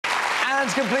And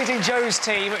completing Joe's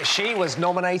team, she was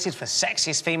nominated for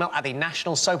Sexiest Female at the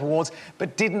National Soap Awards,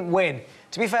 but didn't win.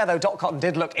 To be fair, though, Dot Cotton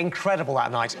did look incredible that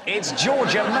night. It's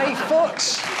Georgia May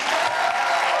Foote.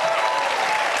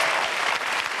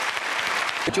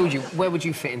 Georgie, where would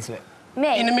you fit into it?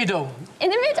 Me? In the middle. In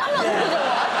the middle? I'm not in the middle.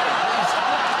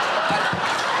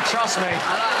 Trust me. I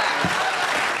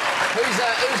like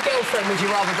that. Whose girlfriend would you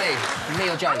rather be? Me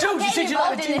or Joe? Georgie, I'm said you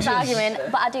like involved the in this gingers.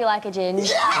 argument, but I do like a ginge.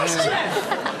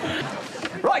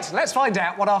 Right, let's find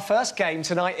out what our first game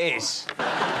tonight is.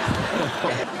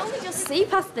 I can only just see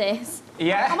past this.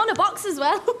 Yeah? I'm on a box as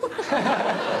well.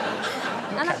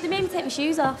 And they made me take my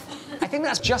shoes off. I think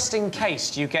that's just in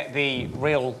case you get the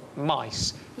real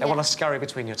mice. They want to scurry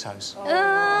between your toes.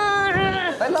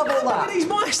 They love all that. These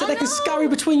mice that they can scurry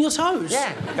between your toes.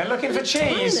 Yeah, they're looking for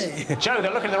cheese. Joe,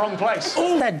 they're looking in the wrong place.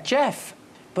 Oh, they're Jeff.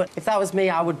 But if that was me,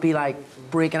 I would be, like,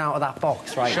 breaking out of that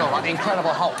box right Sure, now. like the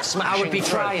Incredible Hulk smashing I would be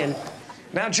through. trying.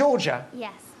 Now, Georgia,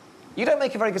 Yes. you don't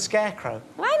make a very good scarecrow.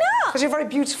 Why not? Because you're a very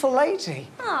beautiful lady.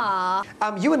 Aww.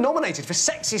 You were nominated for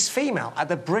Sexiest Female at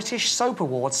the British Soap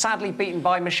Awards, sadly beaten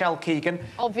by Michelle Keegan.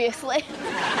 Obviously.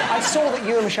 I saw that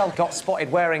you and Michelle got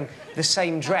spotted wearing the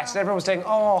same dress, and everyone was saying,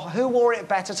 oh, who wore it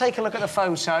better? Take a look at the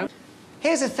photo.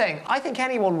 Here's the thing, I think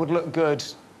anyone would look good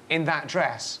in that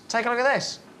dress. Take a look at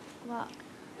this. What?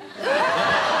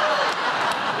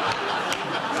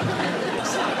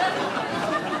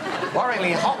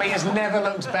 Worryingly, Hoppy has never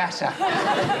looked better.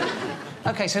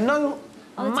 OK, so no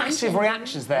massive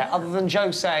reactions there, other than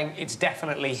Joe saying it's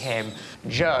definitely him.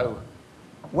 Joe,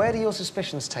 where do your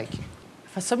suspicions take you?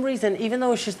 For some reason, even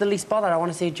though she's the least bothered, I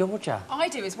want to see Georgia. I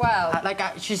do as well.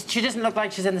 She doesn't look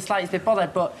like she's in the slightest bit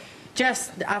bothered, but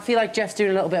I feel like Jeff's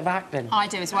doing a little bit of acting. I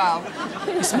do as well.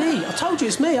 It's me. I told you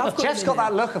it's me. Jeff's got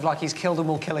that look of like he's killed and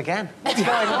will kill again. What's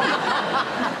going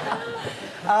on?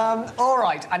 All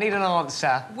right, I need an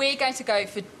answer. We're going to go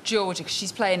for Georgia because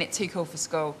she's playing it too cool for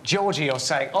school. Georgie, you're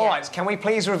saying. All right, can we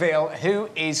please reveal who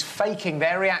is faking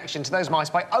their reaction to those mice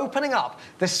by opening up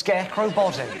the scarecrow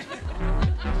body?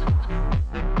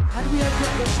 How do we open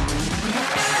up the...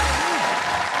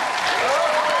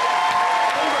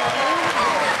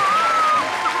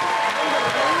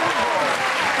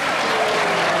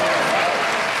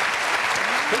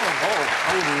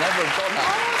 I would never have done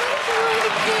that.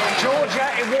 Georgia,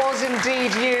 it was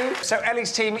indeed you. So,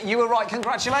 Ellie's team, you were right.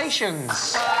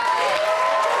 Congratulations.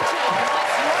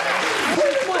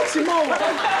 Put the mice in my way.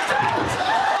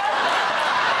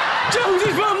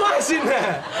 Georgie's put mice in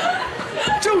there.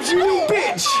 Georgie, you little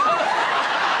bitch.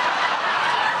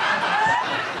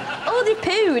 Oh, they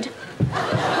pooed.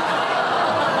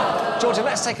 Georgia,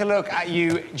 let's take a look at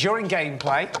you during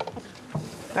gameplay.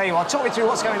 There you are. Talk me through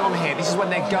what's going on here. This is when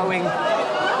they're going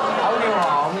over your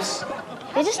arms.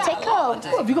 They just tickled.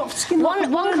 What, have you got skin? One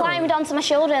climbed onto my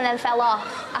shoulder and then fell off.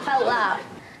 I felt that.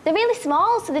 They're really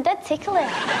small, so they're dead tickly.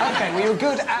 OK, well, you were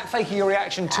good at faking your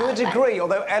reaction to a degree,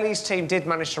 although Ellie's team did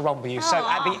manage to rumble you. So,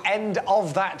 at the end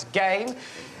of that game,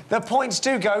 the points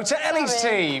do go to Ellie's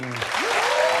team.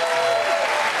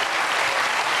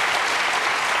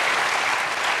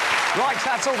 Right,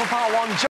 that's all for part one.